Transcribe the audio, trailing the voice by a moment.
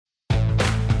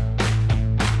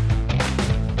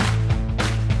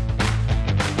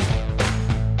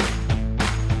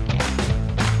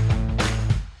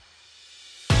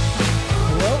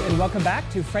Welcome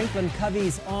back to Franklin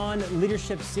Covey's On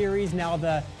Leadership series, now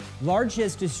the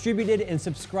largest distributed and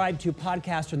subscribed to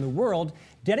podcast in the world,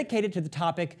 dedicated to the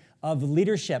topic of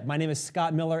leadership. My name is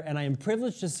Scott Miller, and I am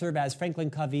privileged to serve as Franklin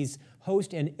Covey's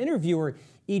host and interviewer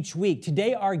each week.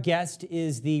 Today, our guest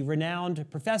is the renowned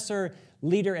professor,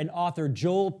 leader, and author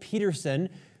Joel Peterson,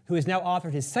 who has now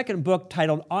authored his second book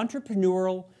titled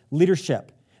Entrepreneurial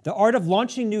Leadership: The Art of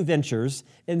Launching New Ventures,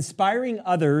 Inspiring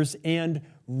Others, and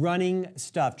Running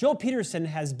Stuff. Joel Peterson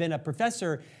has been a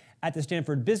professor at the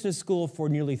Stanford Business School for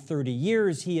nearly 30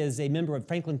 years. He is a member of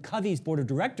Franklin Covey's board of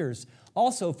directors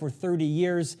also for 30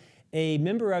 years, a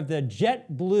member of the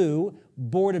JetBlue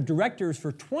board of directors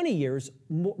for 20 years,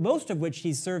 most of which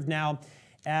he's served now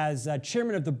as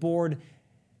chairman of the board.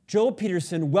 Joel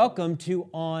Peterson, welcome to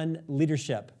On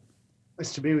Leadership.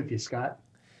 Nice to be with you, Scott.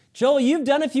 Joel, you've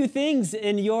done a few things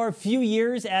in your few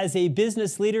years as a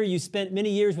business leader. You spent many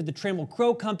years with the Trammell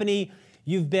Crow Company.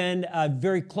 You've been a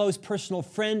very close personal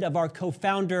friend of our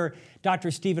co-founder, Dr.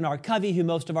 Stephen R. Covey, who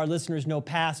most of our listeners know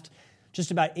passed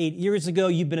just about 8 years ago.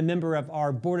 You've been a member of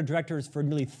our board of directors for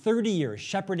nearly 30 years,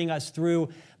 shepherding us through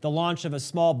the launch of a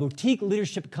small boutique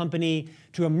leadership company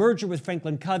to a merger with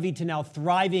Franklin Covey to now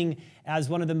thriving as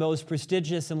one of the most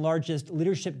prestigious and largest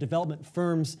leadership development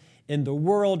firms in the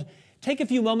world. Take a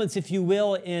few moments, if you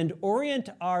will, and orient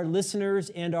our listeners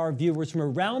and our viewers from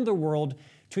around the world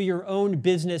to your own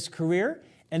business career,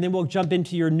 and then we'll jump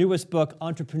into your newest book,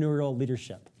 Entrepreneurial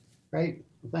Leadership. Great.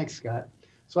 Well, thanks, Scott.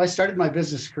 So I started my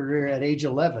business career at age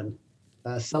 11,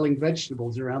 selling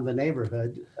vegetables around the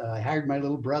neighborhood. I hired my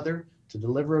little brother to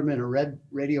deliver them in a red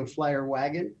radio flyer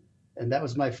wagon, and that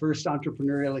was my first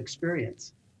entrepreneurial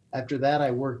experience. After that, I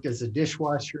worked as a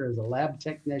dishwasher, as a lab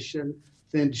technician,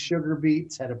 thinned sugar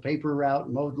beets, had a paper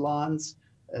route, mowed lawns,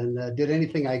 and did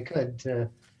anything I could to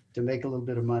make a little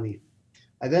bit of money.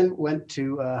 I then went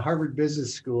to Harvard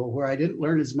Business School, where I didn't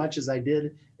learn as much as I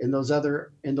did in those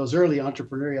early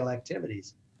entrepreneurial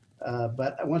activities.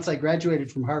 But once I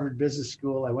graduated from Harvard Business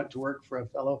School, I went to work for a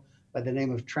fellow by the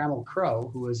name of Trammell Crow,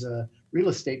 who was a real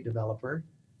estate developer.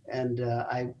 And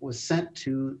I was sent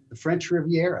to the French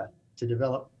Riviera to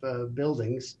develop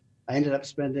buildings. I ended up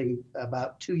spending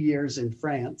about 2 years in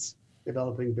France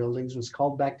developing buildings, was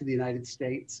called back to the United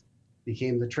States,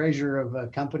 became the treasurer of a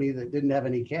company that didn't have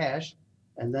any cash,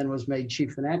 and then was made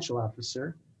chief financial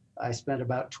officer. I spent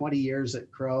about 20 years at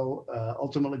Crow,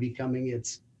 ultimately becoming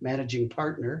its managing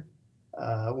partner.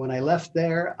 When I left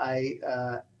there, I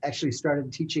actually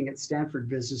started teaching at Stanford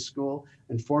Business School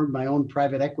and formed my own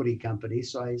private equity company.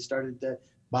 So I started to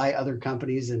buy other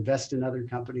companies, invest in other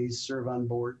companies, serve on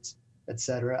boards,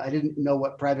 etc. I didn't know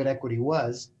what private equity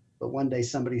was, but one day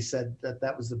somebody said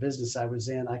that was the business I was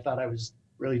in. I thought I was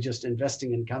really just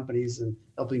investing in companies and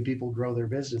helping people grow their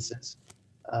businesses.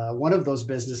 One of those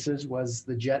businesses was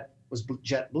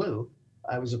JetBlue.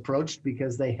 I was approached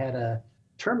because they had a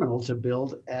terminal to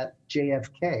build at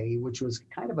JFK, which was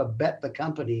kind of a bet the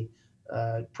company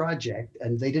project,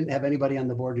 and they didn't have anybody on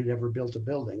the board who'd ever built a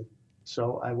building.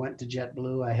 So I went to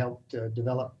JetBlue. I helped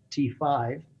develop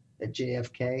T5 at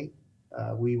JFK.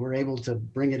 We were able to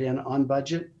bring it in on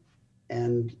budget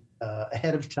and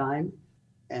ahead of time.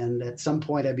 And at some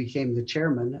point, I became the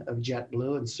chairman of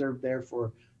JetBlue and served there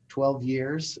for 12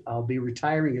 years. I'll be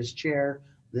retiring as chair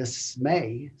this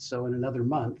May. So in another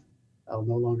month, I'll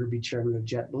no longer be chairman of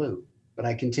JetBlue. But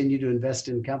I continue to invest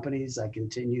in companies. I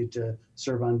continue to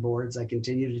serve on boards. I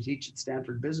continue to teach at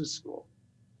Stanford Business School.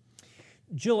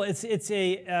 Joel, it's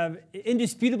a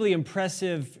indisputably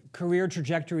impressive career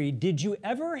trajectory. Did you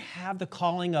ever have the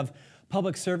calling of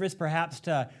public service, perhaps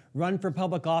to run for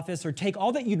public office, or take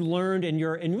all that you'd learned and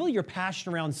really your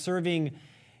passion around serving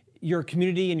your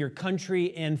community and your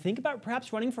country and think about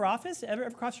perhaps running for office? Ever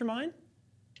crossed your mind?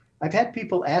 I've had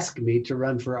people ask me to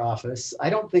run for office. I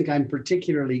don't think I'm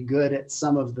particularly good at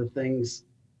some of the things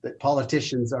that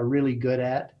politicians are really good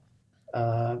at,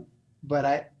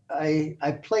 but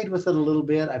I've played with it a little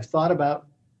bit. I've thought about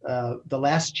the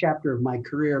last chapter of my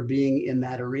career being in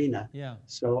that arena. Yeah.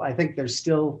 So I think I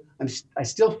still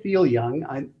feel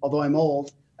young. Although I'm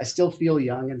old, I still feel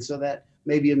young, and so that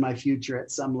may be in my future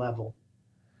at some level.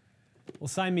 Well,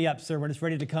 sign me up, sir. When it's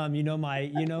ready to come, you know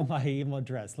my email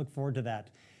address. Look forward to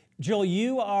that. Joel,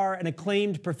 you are an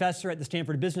acclaimed professor at the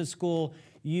Stanford Business School.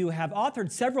 You have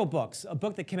authored several books. A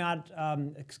book that came out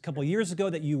a couple of years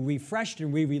ago that you refreshed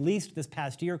and re-released this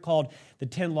past year called The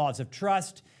 10 Laws of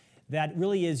Trust. That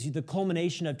really is the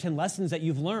culmination of 10 lessons that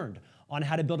you've learned on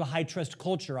how to build a high-trust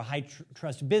culture, a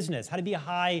high-trust business, how to be a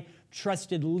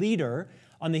high-trusted leader.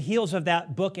 On the heels of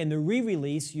that book and the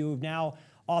re-release, you've now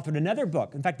authored another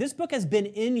book. In fact, this book has been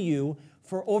in you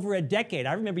for over a decade.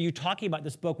 I remember you talking about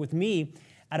this book with me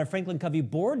at a Franklin Covey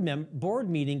board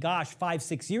meeting, gosh,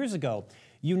 5-6 years ago.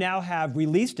 You now have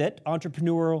released it,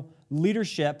 Entrepreneurial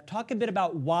Leadership. Talk a bit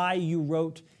about why you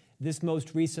wrote this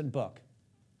most recent book.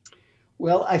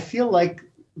 Well, I feel like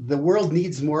the world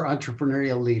needs more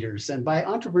entrepreneurial leaders. And by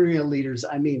entrepreneurial leaders,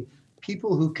 I mean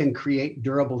people who can create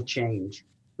durable change,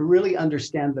 who really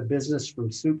understand the business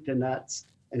from soup to nuts,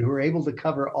 and who are able to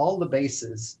cover all the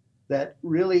bases that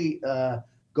really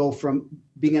go from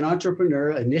being an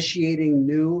entrepreneur, initiating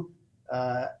new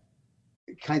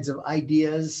kinds of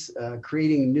ideas,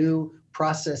 creating new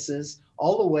processes,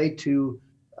 all the way to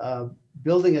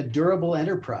building a durable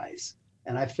enterprise.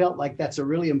 And I felt like that's a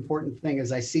really important thing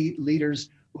as I see leaders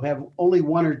who have only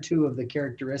one or two of the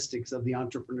characteristics of the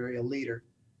entrepreneurial leader.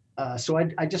 So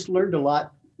I just learned a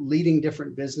lot leading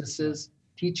different businesses,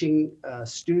 teaching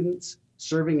students,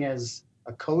 serving as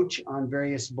a coach on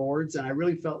various boards. And I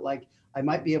really felt like I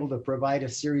might be able to provide a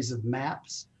series of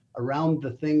maps around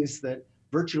the things that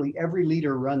virtually every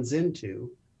leader runs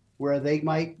into, where they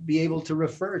might be able to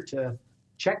refer to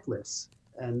checklists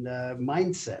and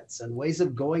mindsets and ways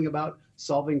of going about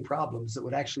solving problems that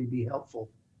would actually be helpful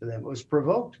to them. It was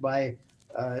provoked by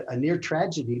a near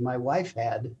tragedy my wife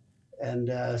had.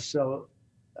 And so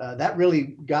that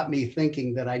really got me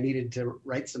thinking that I needed to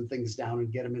write some things down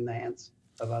and get them in the hands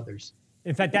of others.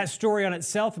 In fact, that story on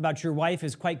itself about your wife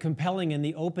is quite compelling in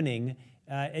the opening.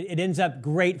 It ends up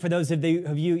great for those of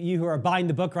you who are buying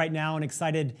the book right now and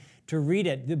excited to read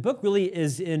it. The book really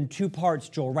is in two parts,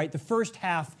 Joel, right? The first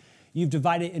half, you've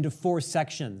divided into 4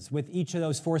 sections, with each of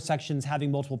those 4 sections having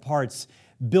multiple parts: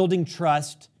 building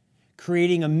trust,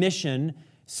 creating a mission,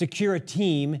 secure a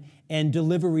team, and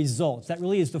deliver results. That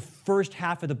really is the first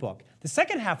half of the book. The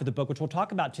second half of the book, which we'll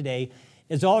talk about today,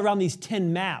 is all around these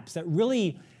 10 maps that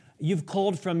really you've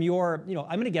culled from your,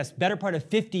 I'm going to guess, better part of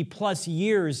 50 plus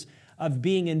years of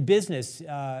being in business.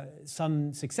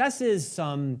 Some successes,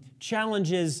 some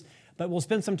challenges, but we'll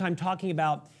spend some time talking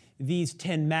about these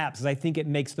 10 maps, as I think it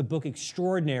makes the book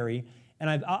extraordinary.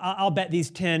 And I'll bet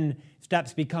these 10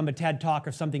 steps become a TED Talk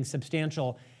or something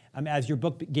substantial as your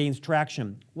book gains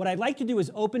traction. What I'd like to do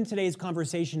is open today's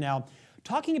conversation now,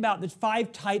 talking about the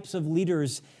 5 types of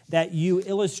leaders that you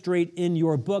illustrate in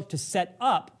your book to set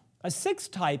up a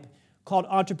 6th type called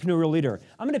entrepreneurial leader.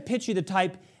 I'm going to pitch you the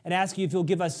type and ask you if you'll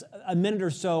give us a minute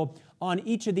or so on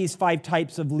each of these 5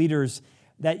 types of leaders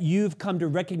that you've come to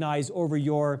recognize over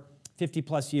your 50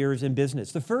 plus years in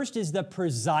business. The first is the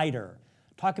presider.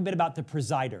 Talk a bit about the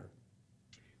presider.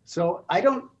 So I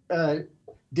don't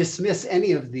dismiss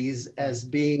any of these as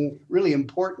being really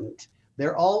important.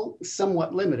 They're all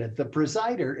somewhat limited. The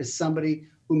presider is somebody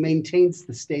who maintains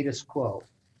the status quo,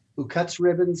 who cuts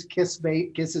ribbons,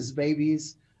 kisses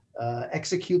babies,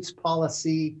 executes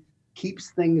policy,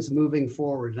 keeps things moving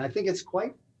forward. And I think it's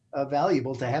quite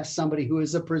valuable to have somebody who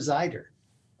is a presider.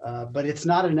 But it's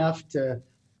not enough to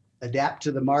adapt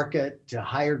to the market, to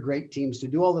hire great teams, to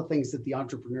do all the things that the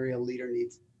entrepreneurial leader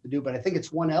needs to do. But I think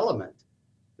it's one element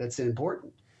that's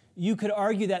important. You could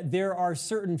argue that there are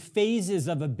certain phases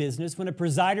of a business when a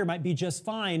presider might be just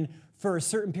fine for a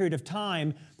certain period of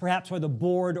time, perhaps where the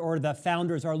board or the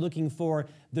founders are looking for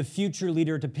the future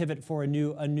leader to pivot for a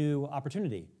new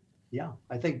opportunity. Yeah,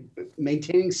 I think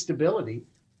maintaining stability,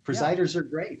 presiders are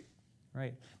great.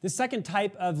 Right. The second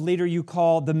type of leader you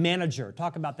call the manager.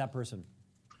 Talk about that person.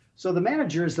 So the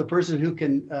manager is the person who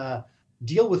can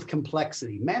deal with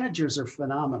complexity. Managers are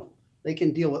phenomenal. They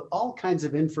can deal with all kinds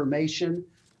of information,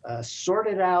 sort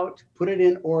it out, put it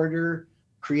in order,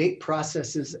 create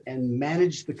processes, and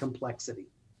manage the complexity.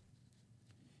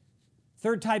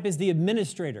 Third type is the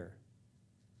administrator.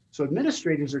 So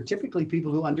administrators are typically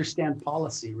people who understand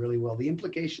policy really well, the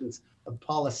implications of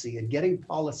policy and getting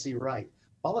policy right.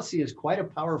 Policy is quite a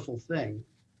powerful thing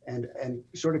and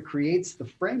sort of creates the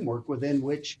framework within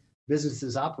which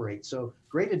businesses operate. So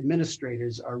great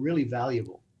administrators are really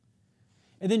valuable.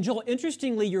 And then, Joel,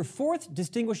 interestingly, your 4th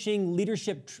distinguishing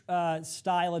leadership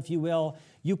style, if you will,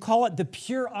 you call it the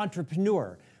pure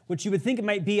entrepreneur, which you would think it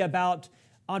might be about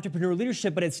entrepreneur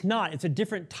leadership, but it's not. It's a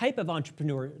different type of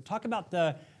entrepreneur. Talk about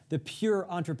the pure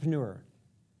entrepreneur.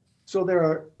 So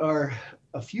there are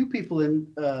a few people in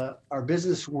our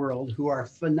business world who are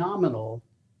phenomenal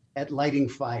at lighting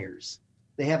fires.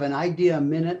 They have an idea a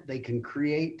minute, they can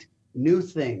create new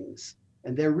things,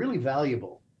 and they're really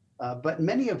valuable. But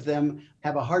many of them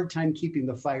have a hard time keeping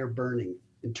the fire burning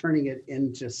and turning it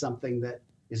into something that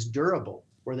is durable,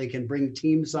 where they can bring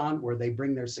teams on, where they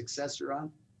bring their successor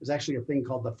on. There's actually a thing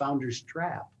called the founder's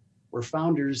trap, where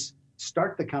founders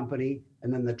start the company,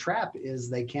 and then the trap is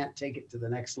they can't take it to the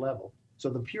next level. So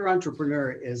the pure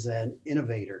entrepreneur is an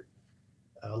innovator,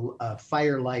 a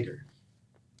fire lighter.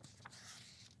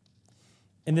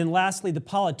 And then lastly, the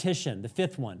politician, the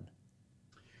fifth one.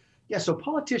 Yeah, so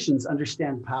politicians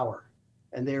understand power,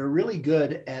 and they're really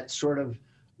good at sort of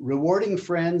rewarding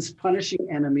friends, punishing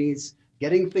enemies,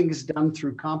 getting things done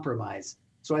through compromise.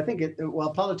 So I think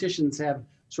while politicians have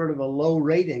sort of a low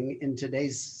rating in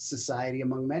today's society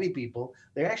among many people,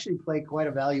 they actually play quite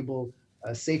a valuable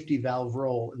safety valve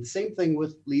role. And the same thing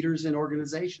with leaders in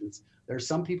organizations. There are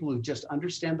some people who just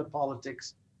understand the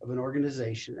politics of an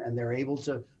organization, and they're able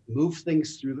to move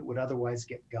things through that would otherwise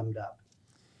get gummed up.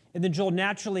 And then Joel,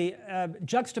 naturally,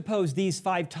 juxtapose these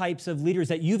 5 types of leaders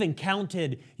that you've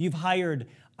encountered, you've hired,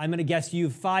 I'm going to guess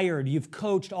you've fired, you've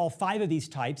coached all 5 of these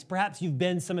types. Perhaps you've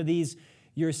been some of these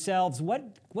yourselves. What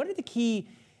are the key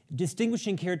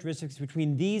distinguishing characteristics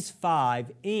between these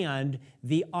 5 and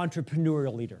the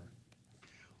entrepreneurial leader?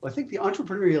 Well, I think the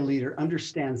entrepreneurial leader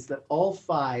understands that all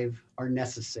 5 are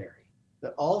necessary,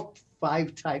 that all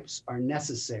 5 types are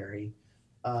necessary.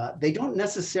 They don't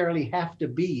necessarily have to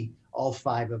be all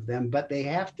 5 of them, but they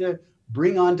have to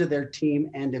bring onto their team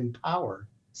and empower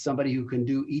somebody who can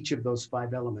do each of those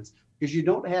 5 elements, because you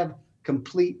don't have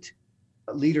complete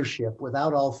leadership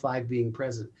without all 5 being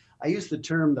present. I use the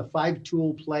term the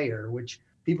 5-tool player, which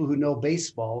people who know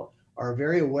baseball are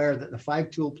very aware that the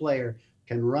 5-tool player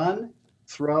can run,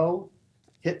 throw,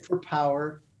 hit for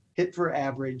power, hit for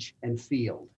average, and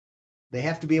field. They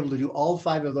have to be able to do all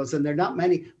 5 of those, and there are not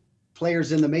many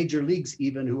players in the major leagues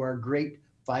even who are great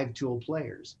 5-tool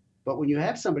players. But when you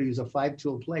have somebody who's a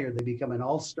 5-tool player, they become an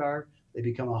all-star, they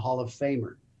become a Hall of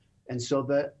Famer. And so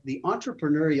the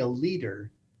entrepreneurial leader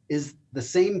is the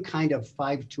same kind of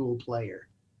 5-tool player.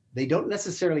 They don't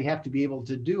necessarily have to be able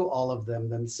to do all of them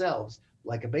themselves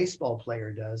like a baseball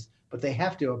player does, but they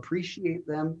have to appreciate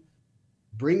them,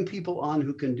 bring people on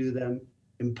who can do them,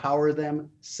 empower them,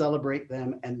 celebrate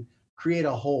them, and create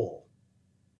a whole.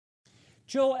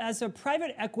 Joel, as a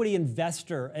private equity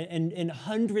investor in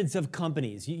hundreds of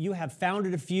companies, you have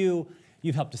founded a few,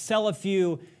 you've helped to sell a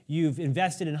few, you've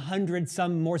invested in hundreds,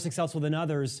 some more successful than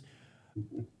others.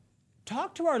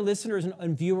 Talk to our listeners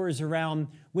and viewers around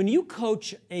when you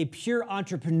coach a pure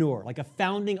entrepreneur, like a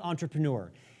founding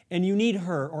entrepreneur, and you need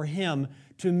her or him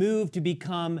to move to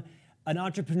become an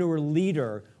entrepreneur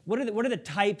leader. What are the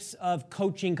types of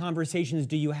coaching conversations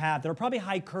do you have that are probably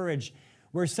high courage,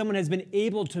 where someone has been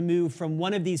able to move from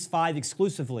one of these 5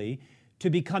 exclusively to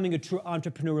becoming a true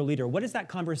entrepreneur leader? What is that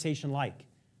conversation like?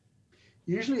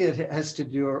 Usually it has to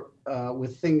do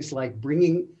with things like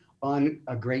bringing on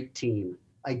a great team,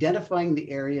 identifying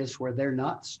the areas where they're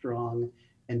not strong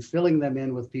and filling them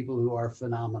in with people who are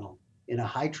phenomenal in a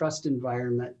high trust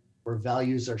environment where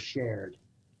values are shared.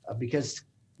 Because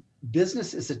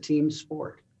business is a team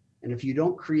sport. And if you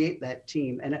don't create that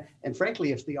team, and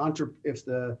frankly, if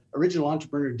the original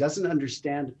entrepreneur doesn't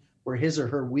understand where his or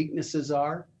her weaknesses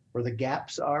are, where the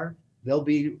gaps are, they'll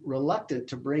be reluctant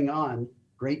to bring on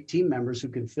great team members who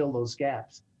can fill those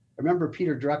gaps. I remember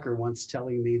Peter Drucker once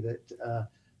telling me that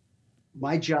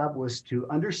my job was to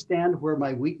understand where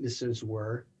my weaknesses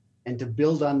were and to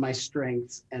build on my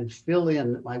strengths and fill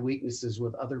in my weaknesses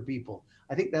with other people.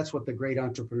 I think that's what the great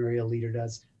entrepreneurial leader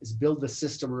does, is build the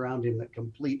system around him that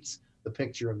completes the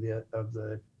picture of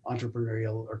the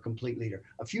entrepreneurial or complete leader.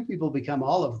 A few people become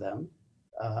all of them.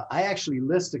 I actually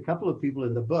list a couple of people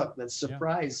in the book that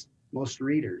surprise most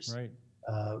readers. Right.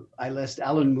 I list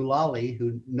Alan Mulally,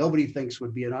 who nobody thinks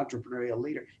would be an entrepreneurial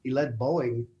leader. He led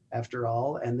Boeing, after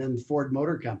all, and then Ford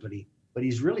Motor Company. But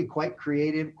he's really quite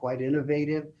creative, quite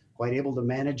innovative, quite able to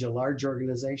manage a large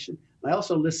organization. And I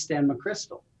also list Stan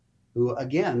McChrystal, who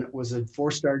again was a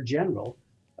 4-star general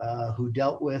who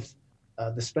dealt with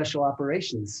the special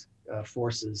operations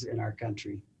forces in our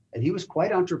country. And he was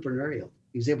quite entrepreneurial.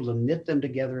 He was able to knit them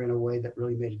together in a way that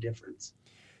really made a difference.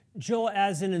 Joel,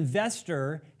 as an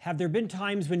investor, have there been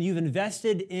times when you've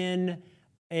invested in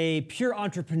a pure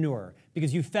entrepreneur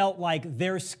because you felt like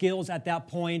their skills at that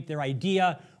point, their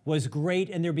idea was great,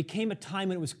 and there became a time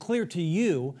when it was clear to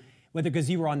you, whether because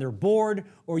you were on their board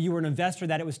or you were an investor,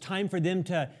 that it was time for them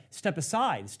to step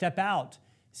aside, step out,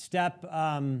 step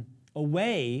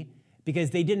away because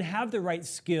they didn't have the right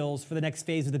skills for the next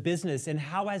phase of the business? And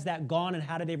how has that gone, and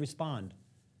how did they respond?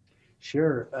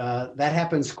 Sure, that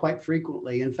happens quite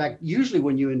frequently. In fact, usually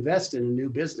when you invest in a new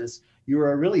business, you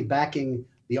are really backing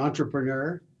the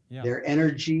entrepreneur, their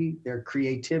energy, their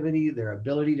creativity, their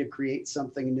ability to create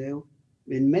something new.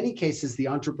 In many cases, the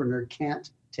entrepreneur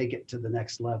can't take it to the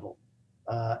next level.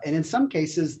 And in some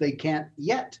cases, they can't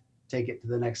yet take it to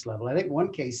the next level. I think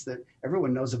one case that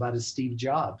everyone knows about is Steve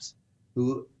Jobs,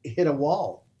 who hit a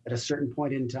wall at a certain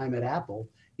point in time at Apple.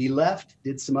 He left,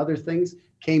 did some other things,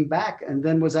 came back, and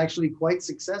then was actually quite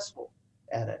successful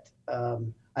at it.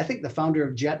 I think the founder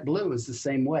of JetBlue is the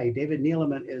same way. David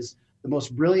Neeleman is the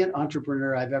most brilliant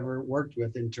entrepreneur I've ever worked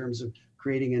with in terms of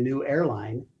creating a new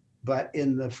airline. But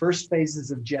in the first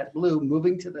phases of JetBlue,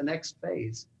 moving to the next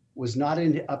phase was not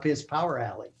up his power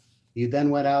alley. He then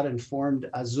went out and formed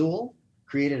Azul,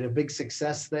 created a big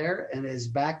success there, and is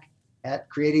back at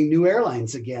creating new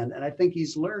airlines again. And I think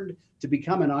he's learned to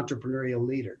become an entrepreneurial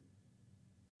leader.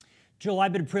 Joel,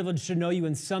 I've been privileged to know you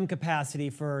in some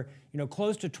capacity for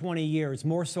close to 20 years,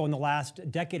 more so in the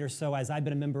last decade or so as I've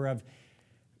been a member of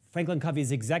Franklin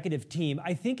Covey's executive team.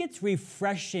 I think it's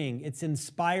refreshing, it's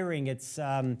inspiring, it's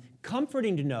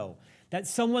comforting to know that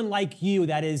someone like you,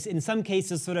 that is in some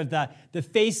cases sort of the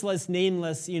faceless,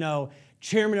 nameless,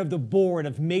 chairman of the board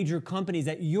of major companies,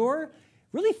 that you're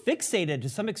really fixated to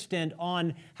some extent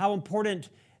on how important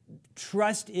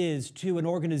trust is to an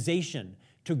organization,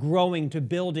 to growing, to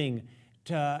building,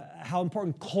 to how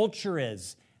important culture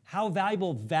is, how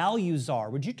valuable values are.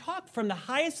 Would you talk from the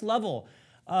highest level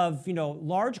of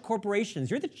large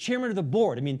corporations? You're the chairman of the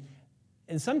board. I mean,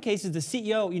 in some cases, the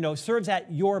CEO serves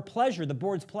at your pleasure, the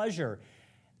board's pleasure.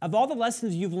 Of all the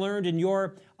lessons you've learned in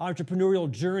your entrepreneurial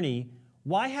journey,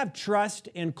 why have trust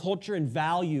and culture and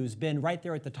values been right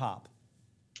there at the top?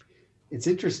 It's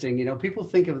interesting. People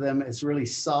think of them as really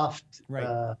soft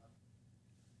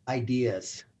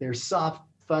ideas. They're soft,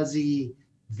 fuzzy,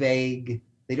 vague.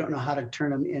 They don't know how to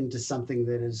turn them into something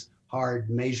that is hard,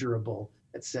 measurable,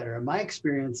 et cetera. My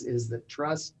experience is that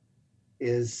trust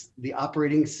is the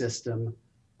operating system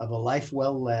of a life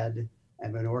well led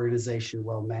and an organization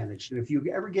well managed. And if you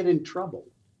ever get in trouble,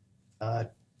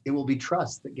 it will be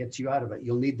trust that gets you out of it.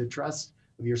 You'll need the trust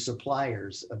of your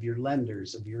suppliers, of your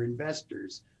lenders, of your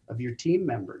investors, of your team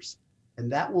members.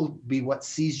 And that will be what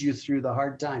sees you through the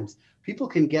hard times. People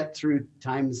can get through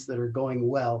times that are going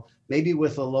well, maybe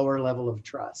with a lower level of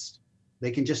trust. They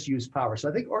can just use power. So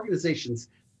I think organizations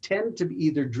tend to be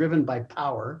either driven by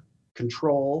power,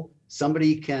 control.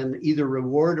 Somebody can either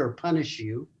reward or punish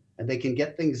you, and they can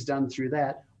get things done through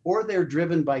that, or they're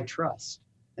driven by trust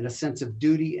and a sense of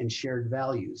duty and shared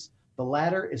values. The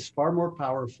latter is far more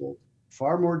powerful,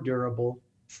 far more durable,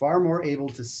 far more able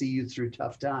to see you through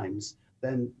tough times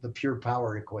than the pure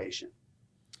power equation.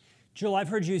 Joel, I've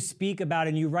heard you speak about,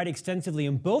 and you write extensively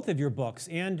in both of your books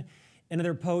and in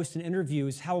other posts and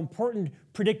interviews, how important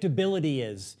predictability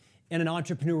is in an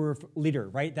entrepreneur leader,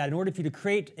 right? That in order for you to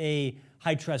create a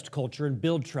high trust culture and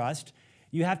build trust,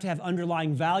 you have to have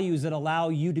underlying values that allow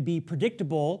you to be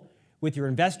predictable with your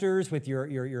investors, with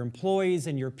your employees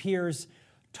and your peers.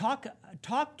 Talk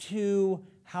to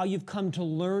how you've come to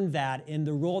learn that and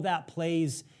the role that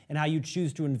plays in how you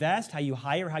choose to invest, how you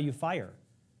hire, how you fire.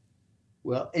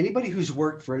 Well, anybody who's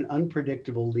worked for an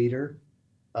unpredictable leader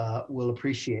will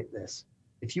appreciate this.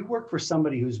 If you work for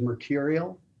somebody who's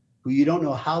mercurial, who you don't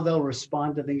know how they'll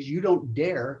respond to things, you don't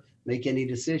dare make any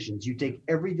decisions. You take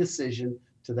every decision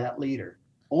to that leader.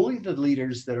 Only the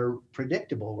leaders that are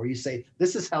predictable, where you say,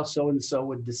 this is how so-and-so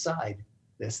would decide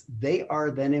this, they are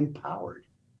then empowered.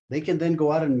 They can then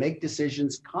go out and make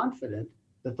decisions confident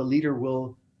that the leader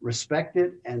will respect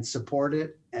it and support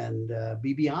it and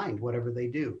be behind whatever they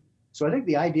do. So I think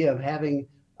the idea of having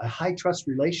a high trust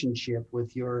relationship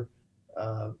with your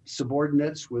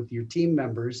subordinates, with your team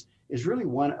members, is really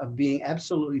one of being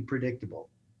absolutely predictable.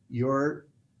 Your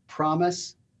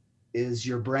promise is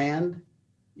your brand.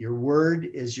 Your word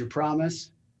is your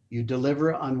promise. You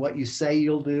deliver on what you say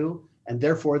you'll do, and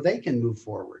therefore they can move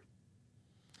forward.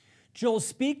 Joel,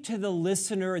 speak to the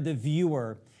listener, the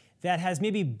viewer, that has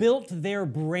maybe built their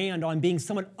brand on being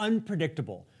somewhat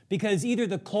unpredictable because either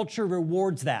the culture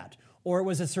rewards that, or it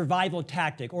was a survival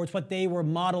tactic, or it's what they were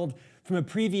modeled from a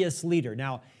previous leader.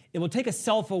 Now, it will take a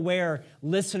self-aware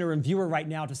listener and viewer right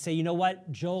now to say, you know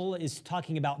what, Joel is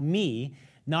talking about me,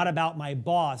 not about my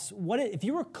boss. What if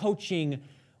you were coaching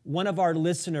one of our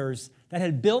listeners that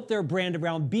had built their brand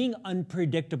around being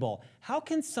unpredictable? How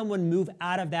can someone move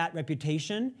out of that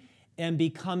reputation and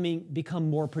become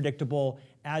more predictable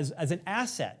as an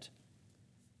asset?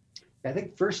 I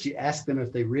think first you ask them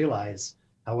if they realize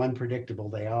how unpredictable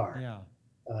they are. Yeah.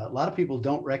 A lot of people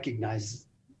don't recognize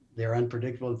they're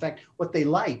unpredictable. In fact, what they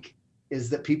like is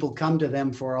that people come to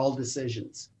them for all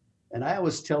decisions. And I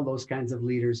always tell those kinds of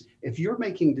leaders, if you're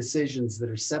making decisions that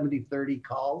are 70-30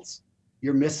 calls,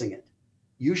 you're missing it.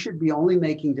 You should be only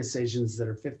making decisions that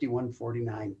are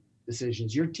 51-49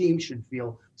 decisions. Your team should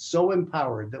feel so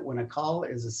empowered that when a call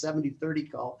is a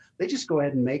 70-30 call, they just go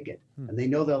ahead and make it. And they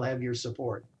know they'll have your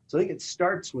support. So I think it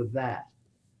starts with that.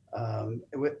 And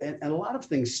a lot of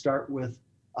things start with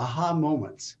aha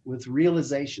moments, with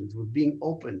realizations, with being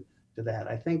open to that.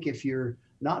 I think if you're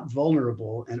not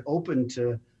vulnerable and open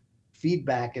to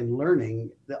feedback and learning,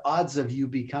 the odds of you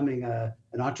becoming an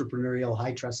entrepreneurial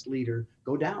high trust leader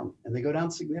go down, and they go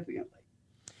down significantly.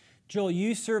 Joel,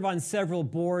 you serve on several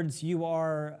boards. You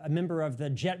are a member of the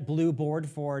JetBlue board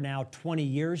for now 20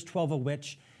 years, 12 of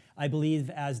which I believe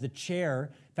as the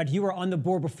chair. In fact, you were on the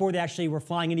board before they actually were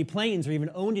flying any planes or even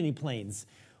owned any planes.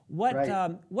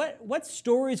 What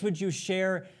stories would you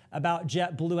share about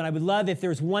JetBlue? And I would love if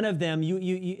there's one of them. You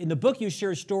in the book you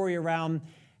share a story around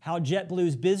how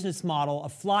JetBlue's business model, a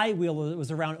flywheel, was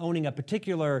around owning a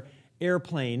particular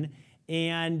airplane,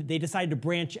 and they decided to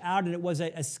branch out, and it was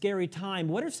a scary time.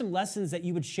 What are some lessons that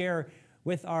you would share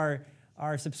with our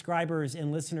subscribers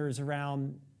and listeners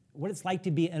around what it's like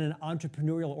to be in an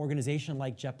entrepreneurial organization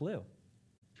like JetBlue?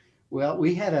 Well,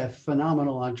 we had a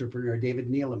phenomenal entrepreneur, David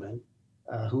Neeleman,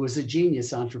 who was a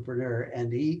genius entrepreneur,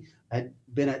 and he had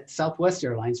been at Southwest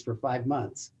Airlines for 5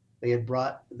 months. They had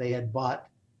bought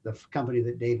the company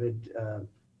that David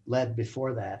led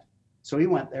before that. So he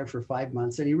went there for 5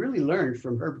 months, and he really learned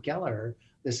from Herb Kelleher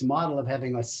this model of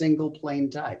having a single plane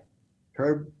type.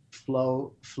 Herb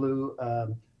flew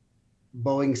Boeing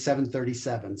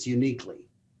 737s uniquely,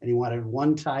 and he wanted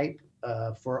one type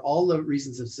for all the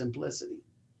reasons of simplicity.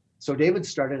 So David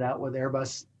started out with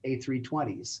Airbus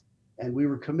A320s, and we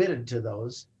were committed to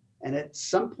those. And at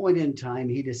some point in time,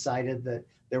 he decided that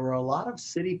there were a lot of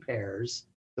city pairs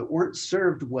that weren't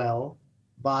served well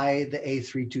by the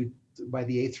A320,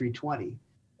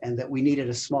 and that we needed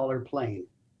a smaller plane,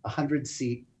 a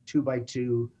 100-seat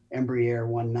 2x2 Embraer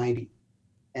 190.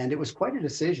 And it was quite a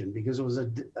decision because it was a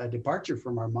departure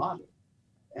from our model.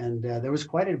 And there was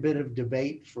quite a bit of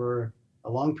debate for a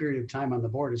long period of time on the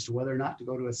board as to whether or not to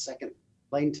go to a second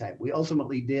plane type. We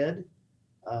ultimately did,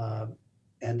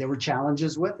 and there were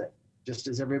challenges with it, just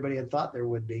as everybody had thought there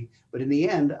would be. But in the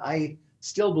end, I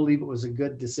still believe it was a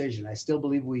good decision. I still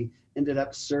believe we ended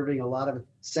up serving a lot of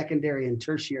secondary and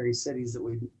tertiary cities that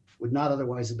we would not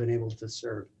otherwise have been able to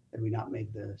serve had we not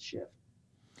made the shift.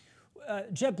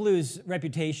 JetBlue's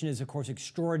reputation is, of course,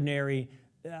 extraordinary.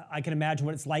 I can imagine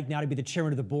what it's like now to be the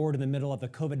chairman of the board in the middle of the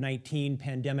COVID-19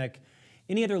 pandemic.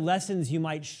 Any other lessons you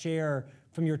might share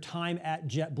from your time at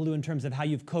JetBlue in terms of how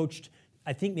you've coached,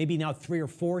 I think maybe now 3 or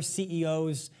 4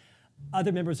 CEOs,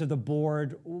 other members of the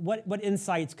board? What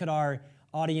insights could our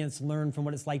audience learn from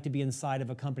what it's like to be inside of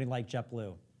a company like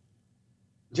JetBlue?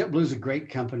 JetBlue is a great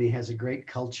company, has a great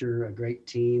culture, a great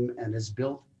team, and has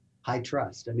built high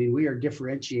trust. I mean, we are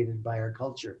differentiated by our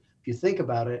culture. If you think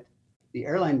about it, the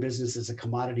airline business is a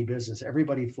commodity business.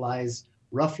 Everybody flies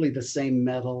roughly the same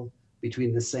metal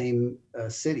between the same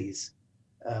cities.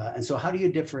 And so how do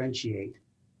you differentiate?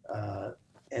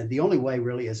 And the only way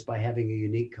really is by having a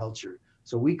unique culture.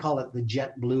 So we call it the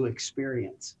JetBlue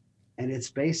experience. And it's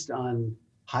based on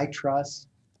high trust,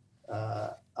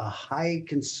 a high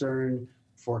concern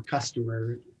for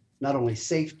customer, not only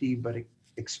safety, but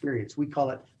experience. We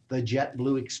call it the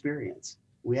JetBlue experience.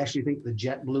 We actually think the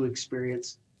JetBlue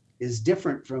experience is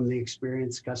different from the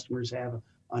experience customers have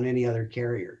on any other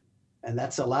carrier. And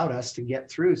that's allowed us to get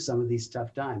through some of these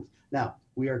tough times. Now,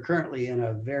 we are currently in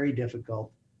a very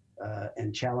difficult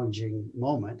and challenging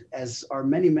moment, as are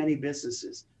many, many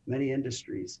businesses, many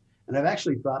industries. And I've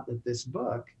actually thought that this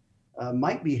book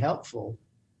might be helpful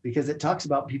because it talks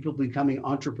about people becoming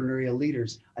entrepreneurial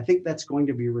leaders. I think that's going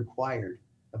to be required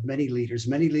of many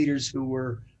leaders who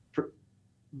were,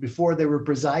 before they were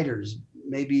presiders,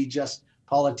 maybe just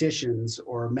politicians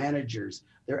or managers.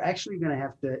 They're actually going to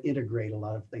have to integrate a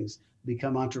lot of things,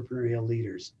 become entrepreneurial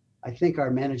leaders. I think our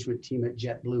management team at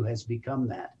JetBlue has become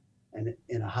that, and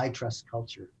in a high trust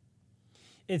culture.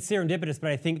 It's serendipitous, but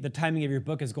I think the timing of your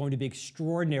book is going to be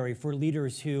extraordinary for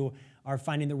leaders who are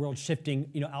finding the world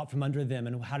shifting, out from under them,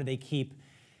 and how do they keep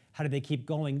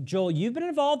going? Joel, you've been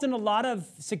involved in a lot of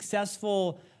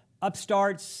successful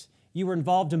upstarts. You were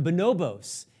involved in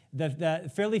Bonobos,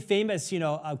 the fairly famous,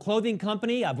 clothing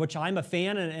company of which I'm a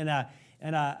fan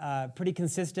and a pretty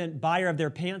consistent buyer of their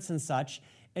pants and such.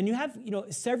 And you have,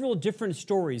 several different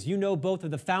stories. You know both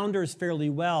of the founders fairly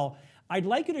well. I'd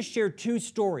like you to share 2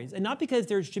 stories, and not because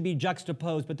they should be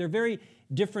juxtaposed, but they're very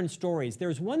different stories.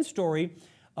 There's one story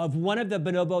of one of the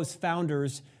Bonobos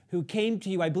founders who came to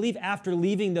you, I believe, after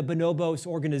leaving the Bonobos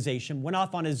organization, went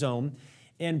off on his own,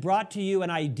 and brought to you an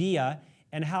idea,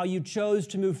 and how you chose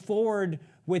to move forward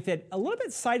with it a little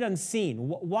bit sight unseen.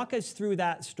 Walk us through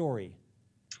that story.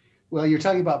 Well, you're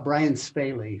talking about Brian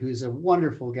Spaley, who's a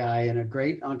wonderful guy and a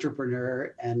great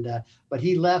entrepreneur, but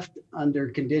he left under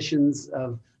conditions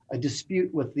of a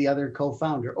dispute with the other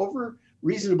co-founder over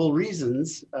reasonable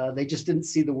reasons. They just didn't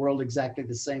see the world exactly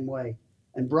the same way.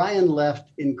 And Brian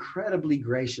left incredibly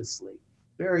graciously,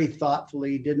 very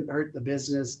thoughtfully, didn't hurt the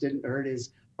business, didn't hurt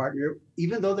his partner,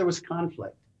 even though there was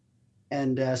conflict.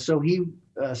 And so he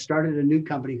started a new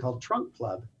company called Trunk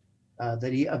Club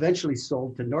that he eventually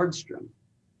sold to Nordstrom.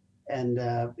 And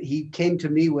he came to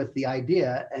me with the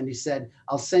idea and he said,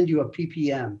 I'll send you a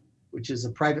PPM, which is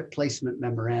a private placement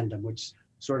memorandum, which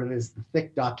sort of is the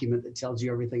thick document that tells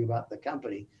you everything about the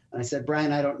company. And I said,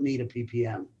 Brian, I don't need a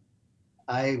PPM.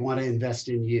 I want to invest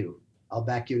in you. I'll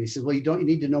back you. And he said, well, you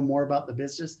need to know more about the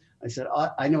business. I said,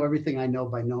 I know everything I know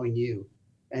by knowing you.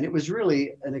 And it was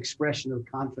really an expression of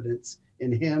confidence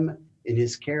in him, in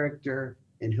his character,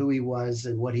 in who he was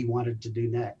and what he wanted to do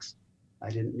next. I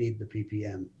didn't need the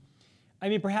PPM. I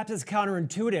mean, perhaps it's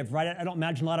counterintuitive, right? I don't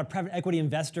imagine a lot of private equity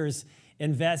investors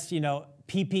invest,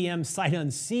 PPM sight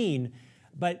unseen.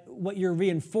 But what you're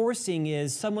reinforcing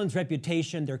is someone's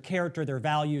reputation, their character, their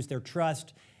values, their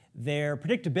trust, their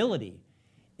predictability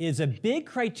is a big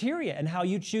criteria in how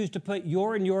you choose to put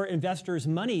your and your investors'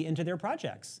 money into their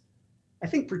projects. I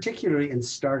think particularly in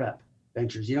startup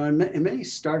ventures, in many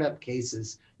startup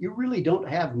cases, you really don't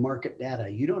have market data.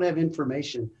 You don't have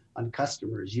information on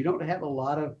customers. You don't have a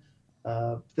lot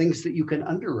of things that you can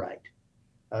underwrite.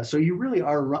 So you really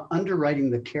are underwriting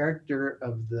the character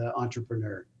of the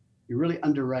entrepreneur. You're really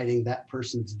underwriting that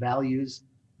person's values,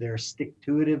 their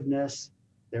stick-to-itiveness,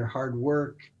 their hard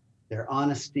work, their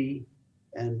honesty.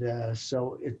 And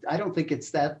so I don't think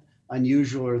it's that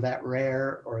unusual or that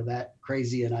rare or that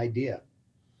crazy an idea.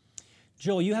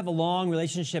 Joel, you have a long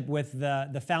relationship with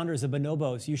the founders of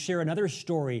Bonobos. You share another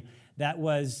story that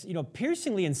was,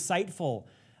 piercingly insightful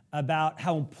about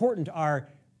how important our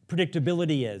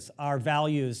predictability is, our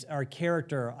values, our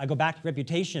character. I go back to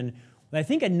reputation. But I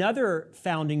think another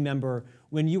founding member,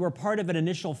 when you were part of an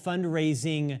initial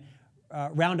fundraising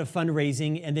round of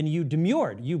fundraising, and then you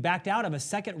demurred, you backed out of a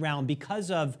second round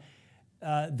because of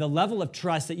the level of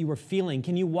trust that you were feeling.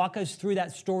 Can you walk us through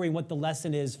that story and what the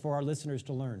lesson is for our listeners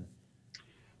to learn?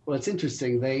 Well, it's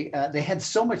interesting. They had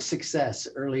so much success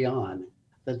early on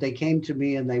that they came to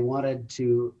me and they wanted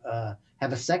to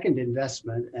have a second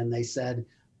investment. And they said,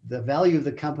 the value of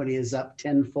the company is up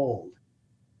tenfold.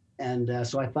 And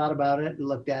so I thought about it and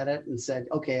looked at it and said,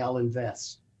 okay, I'll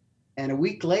invest. And a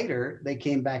week later, they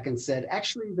came back and said,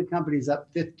 actually, the company's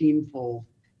up 15-fold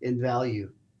in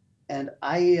value. And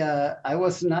I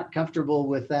was not comfortable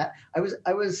with that.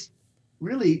 I was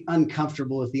really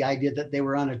uncomfortable with the idea that they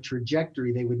were on a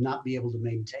trajectory they would not be able to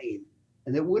maintain.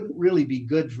 And it wouldn't really be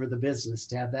good for the business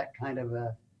to have that kind of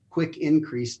a quick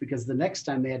increase, because the next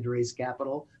time they had to raise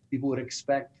capital, people would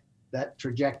expect that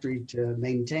trajectory to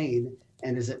maintain.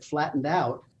 And as it flattened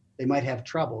out, they might have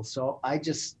trouble. So I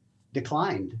just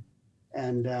declined.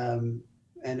 And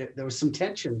there was some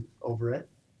tension over it.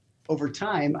 Over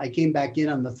time, I came back in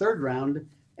on the third round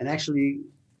and actually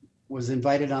was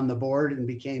invited on the board and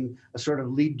became a sort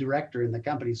of lead director in the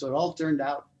company. So it all turned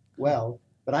out well.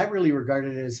 But I really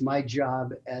regarded it as my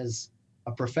job as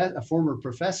a former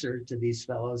professor to these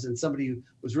fellows and somebody who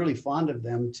was really fond of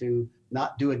them to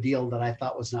not do a deal that I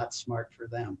thought was not smart for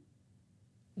them.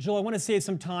 Joel, I want to save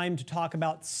some time to talk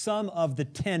about some of the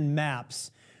 10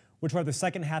 maps, which are the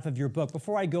second half of your book.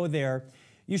 Before I go there,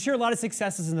 you share a lot of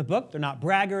successes in the book. They're not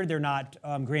braggart, they're not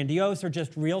grandiose, they're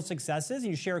just real successes. And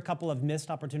you share a couple of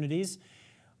missed opportunities.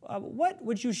 What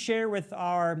would you share with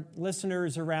our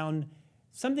listeners around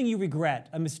something you regret,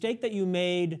 a mistake that you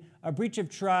made, a breach of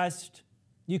trust,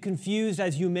 you confused,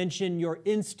 as you mentioned, your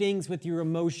instincts with your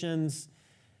emotions?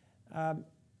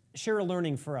 Share a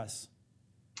learning for us.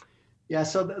 Yeah,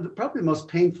 so probably the most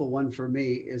painful one for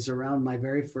me is around my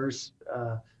very first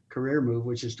career move,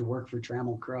 which is to work for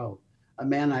Trammell Crow, a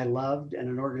man I loved and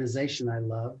an organization I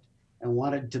loved and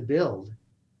wanted to build.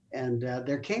 And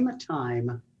there came a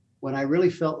time when I really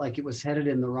felt like it was headed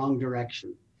in the wrong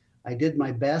direction. I did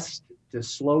my best to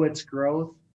slow its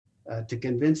growth, to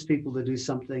convince people to do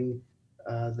something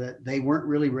that they weren't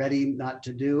really ready not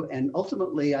to do. And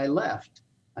ultimately I left.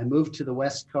 I moved to the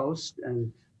West Coast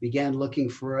and began looking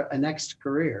for a next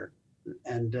career.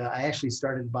 And I actually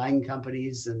started buying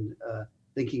companies and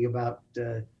thinking about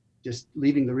just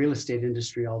leaving the real estate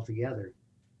industry altogether.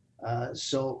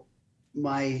 So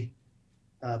my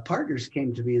partners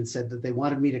came to me and said that they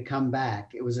wanted me to come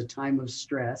back. It was a time of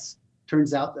stress.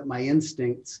 Turns out that my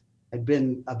instincts had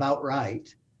been about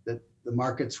right, that the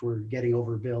markets were getting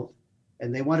overbuilt,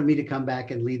 and they wanted me to come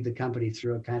back and lead the company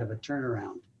through a kind of a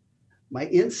turnaround. My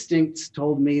instincts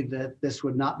told me that this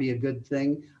would not be a good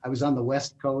thing. I was on the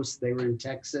West Coast, they were in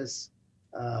Texas.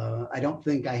 I don't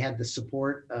think I had the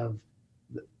support of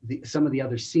some of the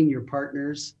other senior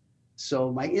partners.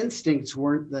 So my instincts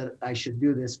weren't that I should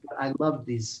do this, but I loved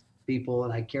these people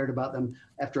and I cared about them.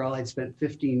 After all, I'd spent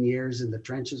 15 years in the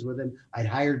trenches with them. I'd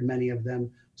hired many of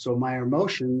them. So my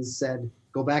emotions said,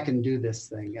 go back and do this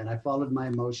thing. And I followed my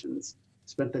emotions,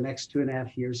 spent the next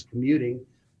 2.5 years commuting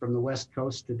from the West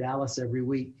Coast to Dallas every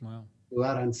week. Wow. Flew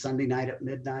out on Sunday night at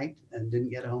midnight and didn't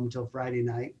get home till Friday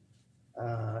night.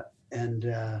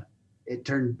 It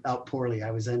turned out poorly.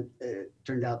 It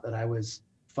turned out that I was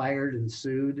fired and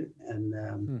sued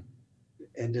and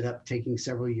ended up taking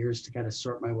several years to kind of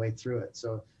sort my way through it.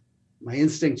 So my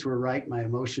instincts were right. My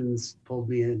emotions pulled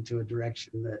me into a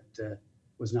direction that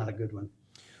was not a good one.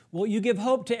 Well, you give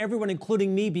hope to everyone,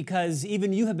 including me, because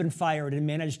even you have been fired and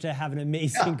managed to have an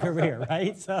amazing career,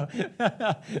 right? So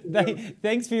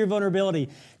thanks for your vulnerability.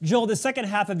 Joel, the second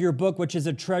half of your book, which is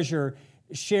a treasure,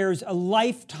 shares a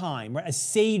lifetime, right, a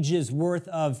sage's worth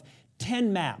of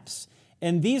 10 maps.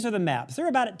 And these are the maps. They're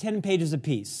about 10 pages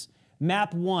apiece.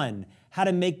 Map 1, how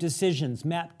to make decisions.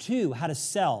 Map 2, how to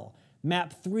sell.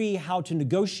 Map 3, how to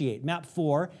negotiate. Map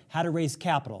 4, how to raise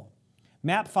capital.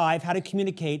 Map 5, how to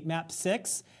communicate. Map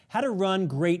 6, how to run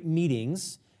great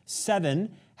meetings.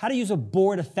 7, how to use a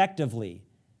board effectively.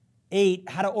 8,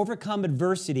 how to overcome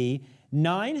adversity.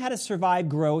 9, how to survive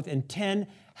growth. And 10,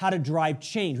 how to drive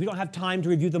change. We don't have time to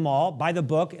review them all. Buy the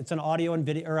book. It's on audio and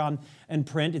video or and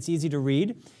print. It's easy to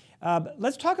read.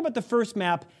 Let's talk about the first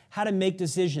map, how to make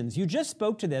decisions. You just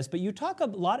spoke to this, but you talk a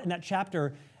lot in that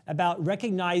chapter about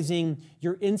recognizing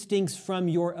your instincts from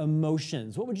your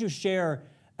emotions. What would you share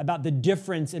about the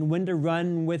difference in when to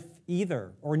run with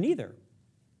either or neither?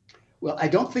 Well, I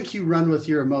don't think you run with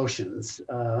your emotions.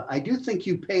 I do think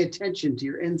you pay attention to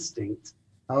your instincts.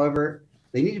 However,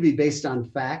 they need to be based on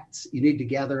facts. You need to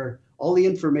gather all the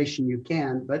information you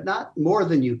can, but not more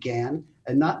than you can,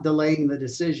 and not delaying the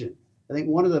decision. I think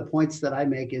one of the points that I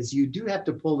make is you do have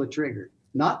to pull the trigger.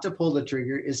 Not to pull the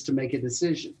trigger is to make a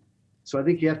decision. So I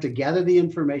think you have to gather the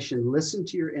information, listen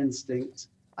to your instincts.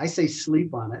 I say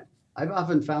sleep on it. I've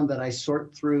often found that I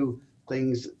sort through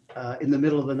things in the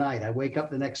middle of the night. I wake up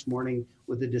the next morning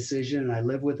with a decision and I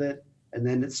live with it, and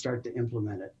then start to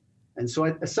implement it. And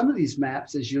so some of these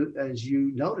maps, as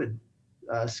you noted,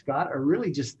 Scott, are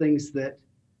really just things that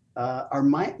are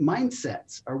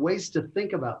mindsets, are ways to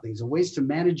think about things, are ways to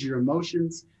manage your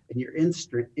emotions and your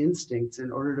instincts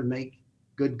in order to make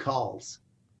good calls.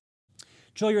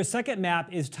 Joel, your second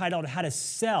map is titled How to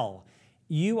Sell.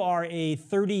 You are a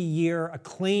 30-year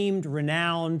acclaimed,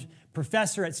 renowned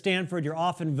professor at Stanford. You're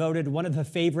often voted one of the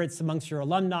favorites amongst your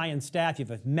alumni and staff. You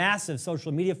have a massive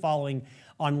social media following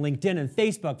on LinkedIn and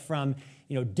Facebook from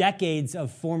decades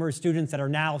of former students that are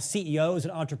now CEOs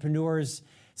and entrepreneurs,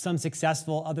 some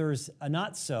successful, others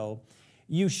not so.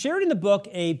 You shared in the book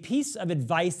a piece of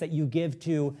advice that you give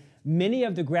to many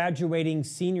of the graduating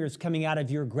seniors coming out of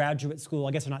your graduate school,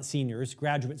 I guess they're not seniors,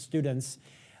 graduate students,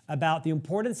 about the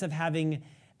importance of having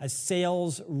a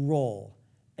sales role.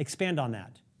 Expand on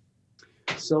that.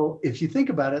 So if you think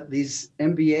about it, these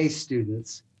MBA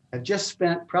students have just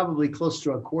spent probably close to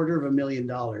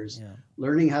 $250,000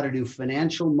 learning how to do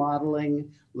financial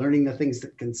modeling, learning the things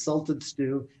that consultants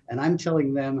do. And I'm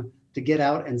telling them to get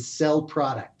out and sell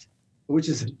product, which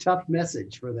is a tough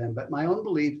message for them. But my own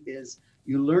belief is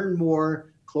you learn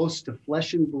more close to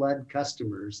flesh and blood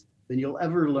customers than you'll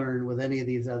ever learn with any of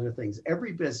these other things.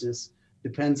 Every business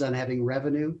depends on having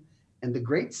revenue, and the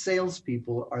great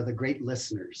salespeople are the great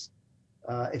listeners.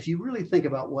 If you really think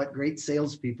about what great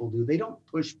salespeople do, they don't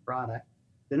push product.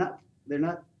 They're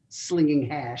not slinging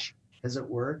hash, as it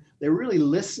were. They're really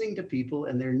listening to people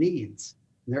and their needs.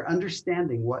 And they're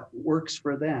understanding what works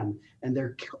for them, and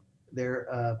they're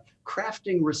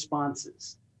crafting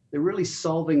responses. They're really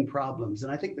solving problems.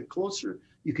 And I think the closer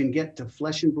you can get to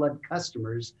flesh and blood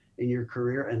customers in your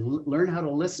career and learn how to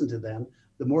listen to them,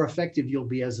 the more effective you'll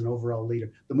be as an overall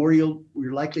leader, the more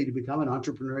you're likely to become an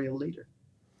entrepreneurial leader.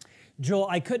 Joel,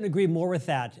 I couldn't agree more with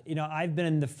that. I've been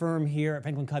in the firm here at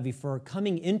Franklin Covey for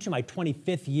coming into my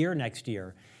 25th year next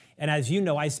year. And as you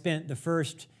know, I spent the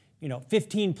first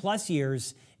 15 plus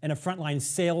years in a frontline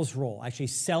sales role, actually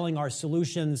selling our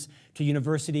solutions to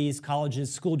universities,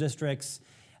 colleges, school districts.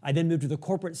 I then moved to the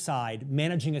corporate side,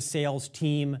 managing a sales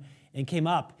team, and came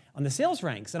up on the sales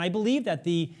ranks. And I believe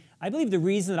the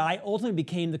reason that I ultimately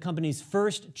became the company's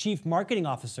first chief marketing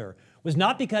officer was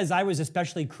not because I was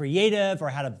especially creative or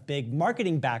had a big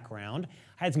marketing background.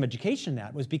 I had some education in that.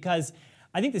 It was because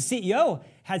I think the CEO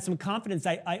had some confidence.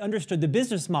 I understood the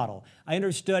business model. I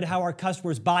understood how our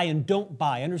customers buy and don't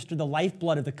buy. I understood the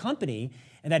lifeblood of the company,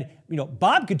 and that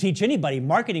Bob could teach anybody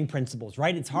marketing principles,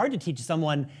 right? It's hard to teach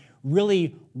someone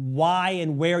really why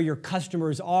and where your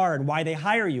customers are and why they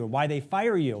hire you and why they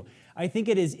fire you. I think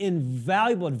it is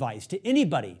invaluable advice to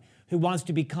anybody who wants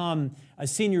to become a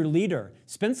senior leader,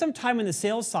 spend some time on the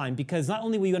sales side, because not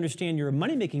only will you understand your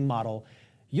money-making model,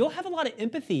 you'll have a lot of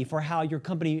empathy for how your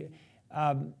company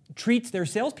treats their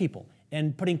salespeople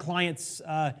and putting clients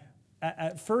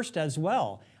at first as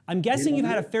well. I'm guessing you've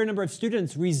had a fair number of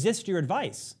students resist your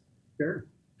advice. Sure.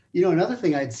 You know, another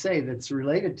thing I'd say that's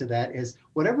related to that is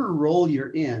whatever role you're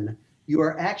in, you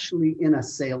are actually in a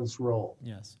sales role.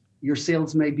 Yes. Your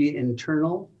sales may be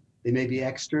internal, they may be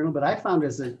external, but I found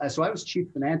so I was chief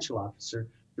financial officer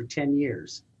for 10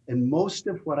 years. And most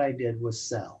of what I did was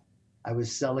sell. I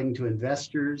was selling to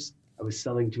investors. I was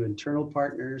selling to internal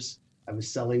partners. I was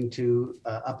selling to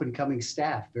up and coming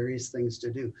staff, various things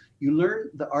to do. You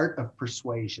learn the art of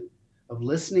persuasion, of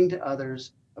listening to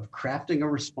others, of crafting a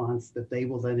response that they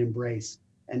will then embrace.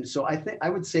 And so I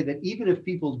would say that even if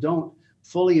people don't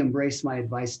fully embrace my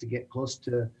advice to get close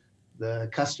to the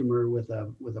customer with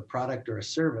a product or a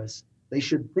service, they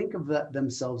should think of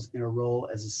themselves in a role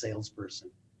as a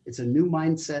salesperson. It's a new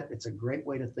mindset. It's a great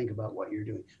way to think about what you're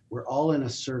doing. We're all in a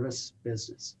service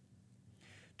business.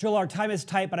 Joel, our time is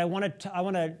tight, but I want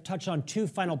to touch on two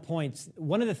final points.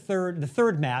 One of the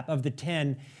third map of the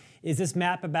 10 is this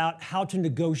map about how to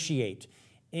negotiate.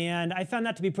 And I found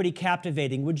that to be pretty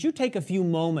captivating. Would you take a few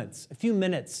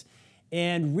minutes,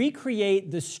 and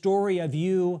recreate the story of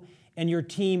you and your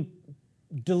team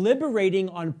deliberating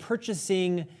on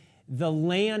purchasing the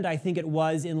land, I think it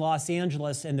was, in Los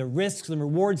Angeles, and the risks and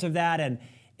rewards of that,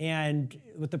 and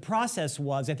what the process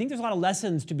was? I think there's a lot of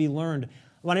lessons to be learned.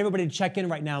 I want everybody to check in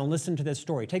right now and listen to this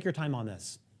story. Take your time on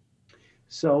this.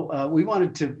 So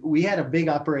we had a big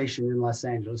operation in Los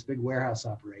Angeles, big warehouse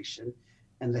operation,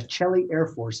 and the Chelly Air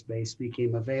Force Base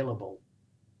became available.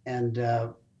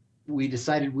 And we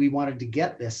decided we wanted to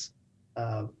get this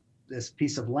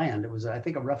piece of land. It was, I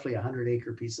think, a roughly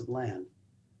 100-acre piece of land.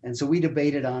 And so we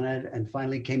debated on it and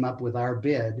finally came up with our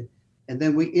bid. And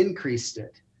then we increased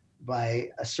it by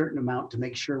a certain amount to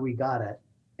make sure we got it.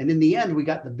 And in the end, we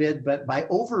got the bid, but by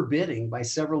overbidding by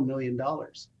several $1 million.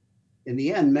 In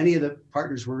the end, many of the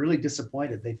partners were really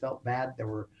disappointed. They felt bad. There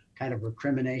were kind of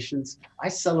recriminations. I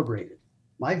celebrated.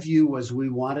 My view was we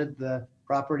wanted the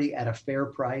property at a fair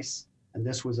price, and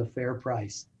this was a fair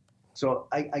price. So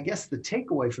I guess the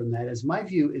takeaway from that is my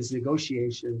view is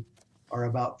negotiation are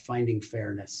about finding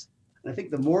fairness. And I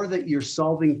think the more that you're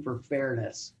solving for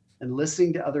fairness and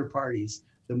listening to other parties,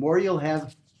 the more you'll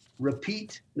have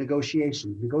repeat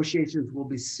negotiations. Negotiations will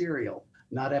be serial,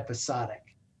 not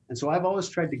episodic. And so I've always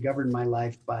tried to govern my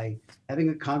life by having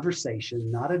a conversation,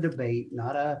 not a debate,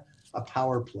 not a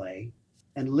power play,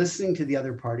 and listening to the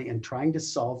other party and trying to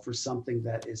solve for something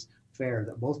that is fair,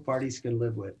 that both parties can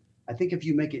live with. I think if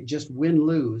you make it just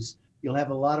win-lose, you'll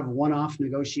have a lot of one-off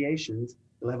negotiations,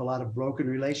 you'll have a lot of broken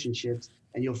relationships,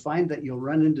 and you'll find that you'll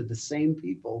run into the same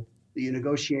people that you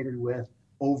negotiated with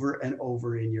over and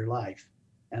over in your life.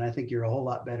 And I think you're a whole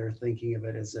lot better thinking of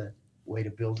it as a way to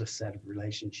build a set of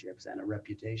relationships and a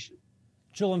reputation.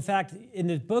 Joel, in fact, in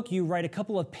the book, you write a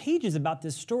couple of pages about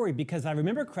this story because I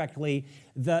remember correctly,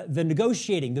 the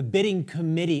negotiating, the bidding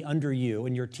committee under you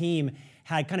and your team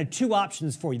had kind of two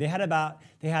options for you. They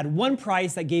had one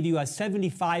price that gave you a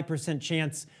 75%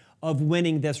 chance of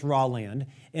winning this raw land,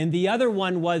 and the other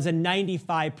one was a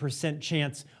 95%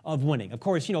 chance of winning. Of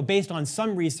course, based on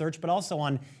some research, but also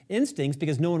on instincts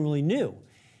because no one really knew.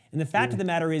 And the fact of the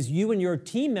matter is you and your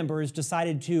team members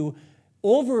decided to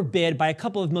overbid by a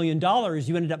couple of $1 million,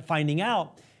 you ended up finding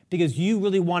out, because you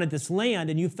really wanted this land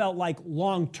and you felt like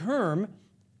long-term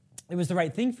it was the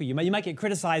right thing for you. You might get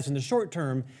criticized in the short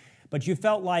term, but you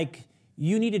felt like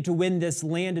you needed to win this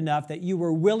land enough that you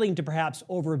were willing to perhaps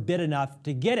overbid enough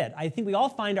to get it. I think we all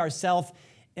find ourselves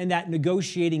in that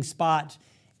negotiating spot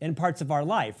in parts of our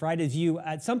life, right?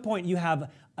 At some point you have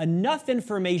enough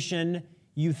information,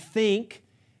 you think,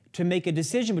 to make a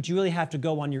decision, but you really have to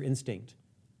go on your instinct.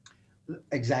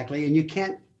 Exactly, and you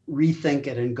can't rethink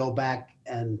it and go back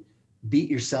and beat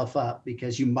yourself up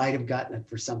because you might have gotten it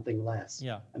for something less.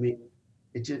 Yeah. I mean,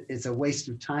 it's a waste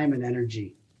of time and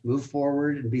energy. Move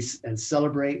forward and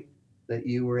celebrate that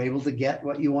you were able to get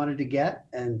what you wanted to get,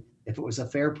 and if it was a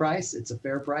fair price, it's a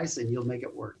fair price, and you'll make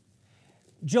it work.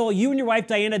 Joel, you and your wife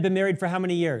Diana have been married for how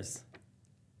many years?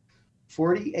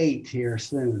 48 here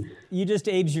soon. You just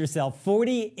aged yourself.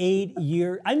 48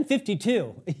 years. I'm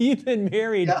 52. You've been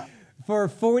married for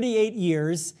 48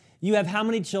 years. You have how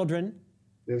many children?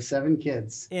 We have 7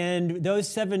 kids. And those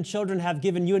 7 children have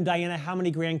given you and Diana how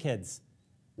many grandkids?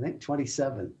 I think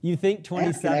 27. You think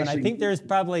 27? I think there's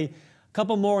probably a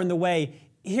couple more in the way.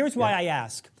 Here's why I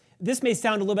ask. This may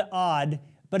sound a little bit odd,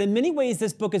 but in many ways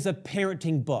this book is a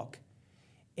parenting book.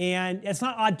 And it's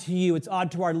not odd to you, it's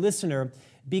odd to our listener,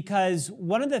 because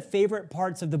one of the favorite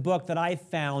parts of the book that I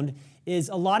found is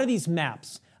a lot of these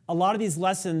maps, a lot of these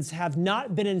lessons have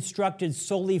not been instructed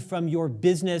solely from your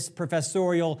business,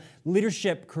 professorial,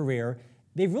 leadership career.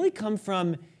 They've really come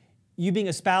from you being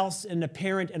a spouse and a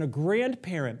parent and a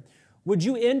grandparent. Would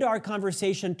you end our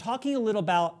conversation talking a little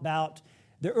about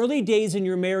the early days in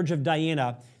your marriage of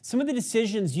Diana, some of the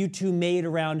decisions you two made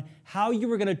around how you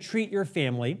were going to treat your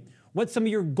family, what some of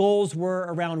your goals were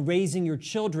around raising your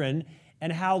children,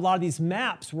 and how a lot of these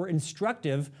maps were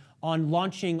instructive on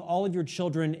launching all of your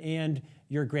children and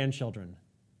your grandchildren?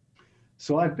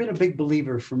 So I've been a big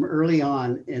believer from early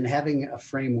on in having a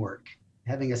framework,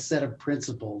 having a set of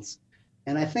principles.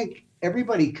 And I think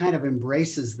everybody kind of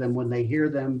embraces them when they hear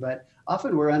them, but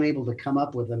often we're unable to come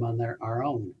up with them on our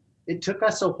own. It took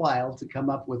us a while to come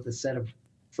up with a set of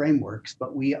frameworks,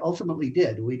 but we ultimately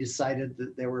did. We decided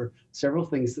that there were several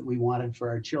things that we wanted for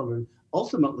our children.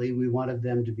 Ultimately, we wanted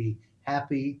them to be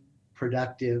happy,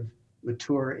 productive,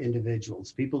 mature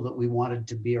individuals, people that we wanted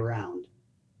to be around.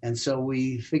 And so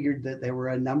we figured that there were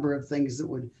a number of things that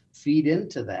would feed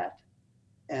into that.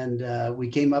 And we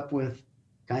came up with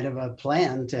kind of a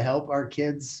plan to help our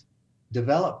kids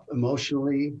develop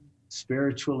emotionally,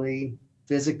 spiritually,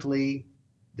 physically,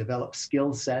 develop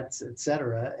skill sets, et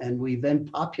cetera. And we then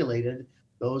populated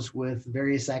those with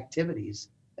various activities.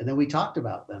 And then we talked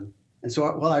about them. And so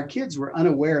while our kids were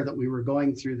unaware that we were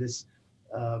going through this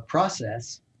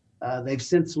process, they've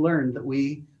since learned that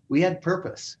we had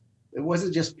purpose. It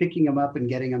wasn't just picking them up and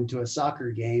getting them to a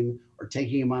soccer game or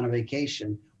taking them on a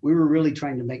vacation. We were really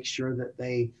trying to make sure that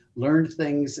they learned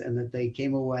things and that they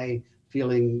came away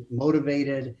feeling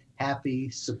motivated, happy,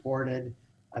 supported.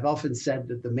 I've often said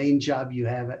that the main job you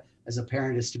have as a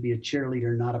parent is to be a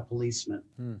cheerleader, not a policeman.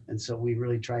 And so we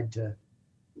really tried to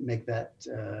make that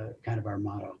kind of our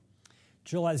motto.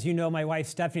 Joel, as you know, my wife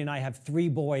Stephanie and I have 3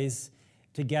 boys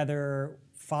together,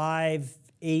 5,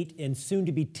 8, and soon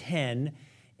to be 10.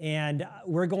 And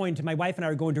my wife and I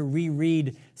are going to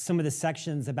reread some of the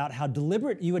sections about how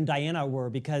deliberate you and Diana were,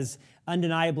 because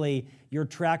undeniably your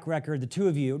track record, the two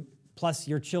of you, plus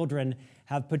your children,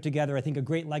 have put together, I think, a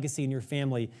great legacy in your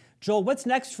family. Joel, what's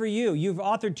next for you? You've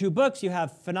authored 2 books. You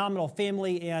have Phenomenal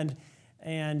Family and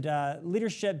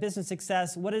Leadership, Business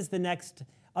Success. What is the next,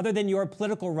 other than your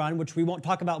political run, which we won't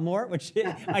talk about more, which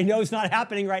I know is not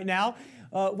happening right now?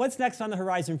 What's next on the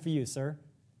horizon for you, sir?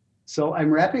 So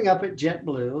I'm wrapping up at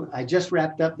JetBlue. I just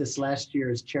wrapped up this last year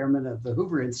as chairman of the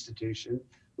Hoover Institution,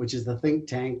 which is the think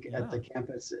tank at the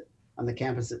campus, on the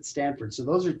campus at Stanford. So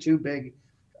those are 2 big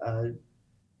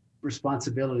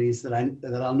responsibilities that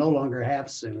I'll no longer have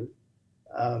soon,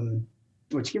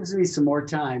 which gives me some more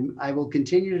time. I will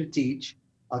continue to teach.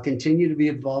 I'll continue to be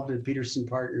involved in Peterson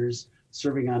Partners,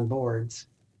 serving on boards.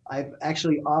 I've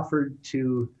actually offered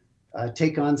to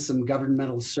take on some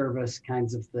governmental service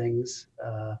kinds of things.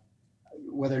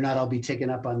 Whether or not I'll be taken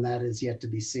up on that is yet to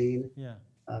be seen. Yeah.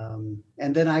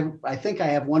 And then I think I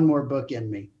have one more book in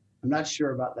me. I'm not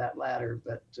sure about that latter,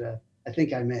 but I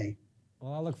think I may.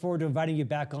 Well, I look forward to inviting you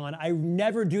back on. I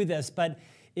never do this, but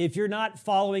if you're not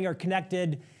following or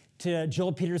connected to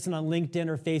Joel Peterson on LinkedIn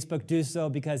or Facebook, do so,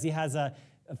 because he has a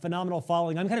phenomenal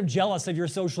following. I'm kind of jealous of your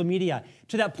social media.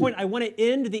 To that point, I want to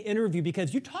end the interview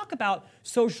because you talk about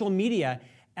social media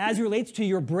as it relates to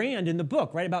your brand in the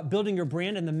book, right? About building your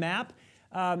brand and the map.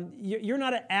 You're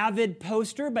not an avid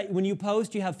poster, but when you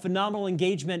post, you have phenomenal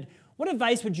engagement. What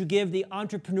advice would you give the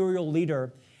entrepreneurial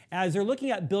leader as they're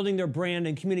looking at building their brand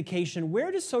and communication? Where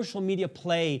does social media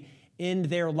play in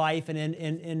their life and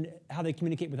in how they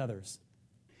communicate with others?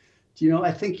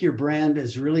 I think your brand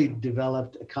has really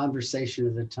developed a conversation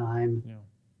at a time,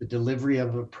 the delivery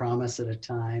of a promise at a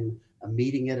time, a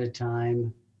meeting at a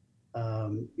time,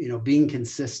 being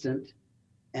consistent.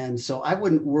 And so I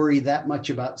wouldn't worry that much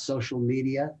about social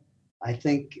media. I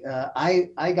think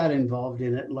I got involved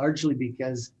in it largely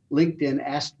because LinkedIn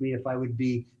asked me if I would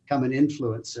become an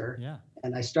influencer. Yeah.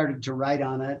 And I started to write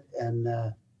on it and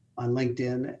on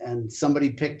LinkedIn, and somebody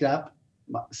picked up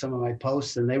some of my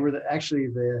posts, and they were actually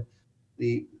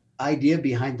the idea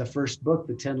behind the first book,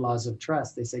 The 10 Laws of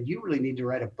Trust. They said, you really need to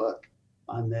write a book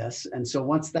on this. And so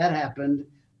once that happened,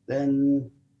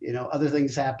 then other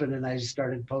things happened and I just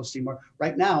started posting more.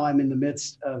 Right now, I'm in the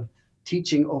midst of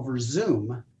teaching over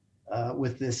Zoom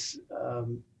with this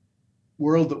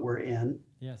world that we're in.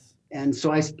 Yes. And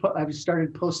so I've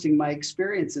started posting my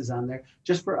experiences on there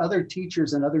just for other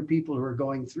teachers and other people who are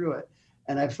going through it.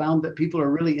 And I've found that people are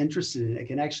really interested in it. It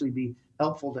can actually be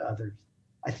helpful to others.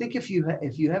 I think if you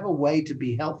have a way to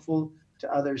be helpful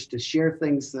to others, to share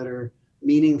things that are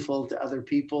meaningful to other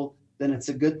people, then it's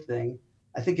a good thing.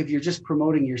 I think if you're just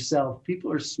promoting yourself,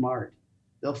 people are smart.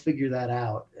 they'll figure that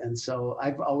out. And so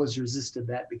I've always resisted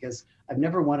that because I've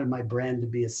never wanted my brand to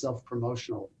be a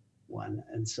self-promotional one.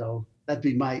 And so that'd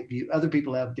be my view. Other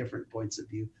people have different points of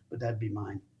view, but that'd be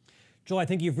mine. Joel, I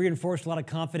think you've reinforced a lot of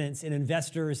confidence in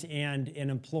investors and in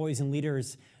employees and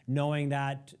leaders, knowing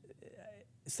that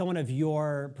someone of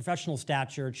your professional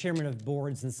stature, chairman of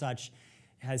boards and such,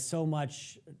 has so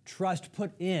much trust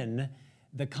put in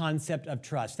the concept of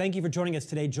trust. Thank you for joining us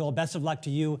today, Joel. Best of luck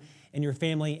to you and your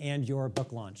family and your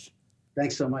book launch.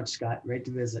 Thanks so much, Scott. Great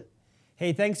to visit.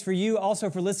 Hey, thanks for you also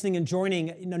for listening and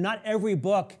joining. Not every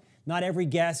book, not every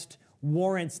guest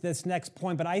warrants this next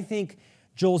point, but I think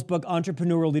Joel's book,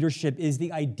 Entrepreneurial Leadership, is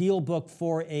the ideal book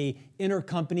for a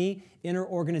inter-company,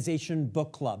 inter-organization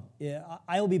book club.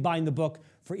 I will be buying the book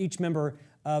for each member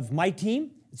of my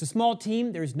team. It's a small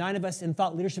team. There's 9 of us in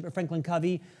thought leadership at Franklin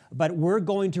Covey, but we're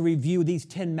going to review these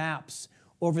 10 maps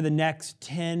over the next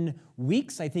 10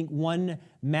 weeks. I think 1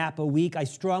 map a week. I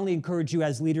strongly encourage you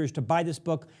as leaders to buy this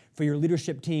book for your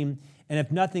leadership team. And if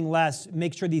nothing less,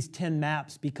 make sure these 10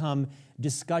 maps become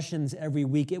discussions every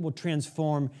week. It will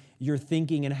transform your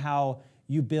thinking and how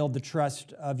you build the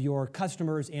trust of your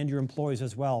customers and your employees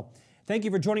as well. Thank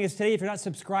you for joining us today. If you're not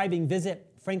subscribing, visit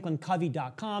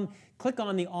franklincovey.com. Click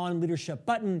on the On Leadership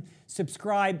button,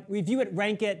 subscribe, review it,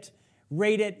 rank it,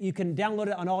 rate it. You can download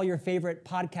it on all your favorite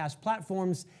podcast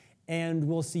platforms, and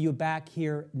we'll see you back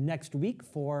here next week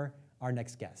for our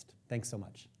next guest. Thanks so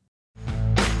much.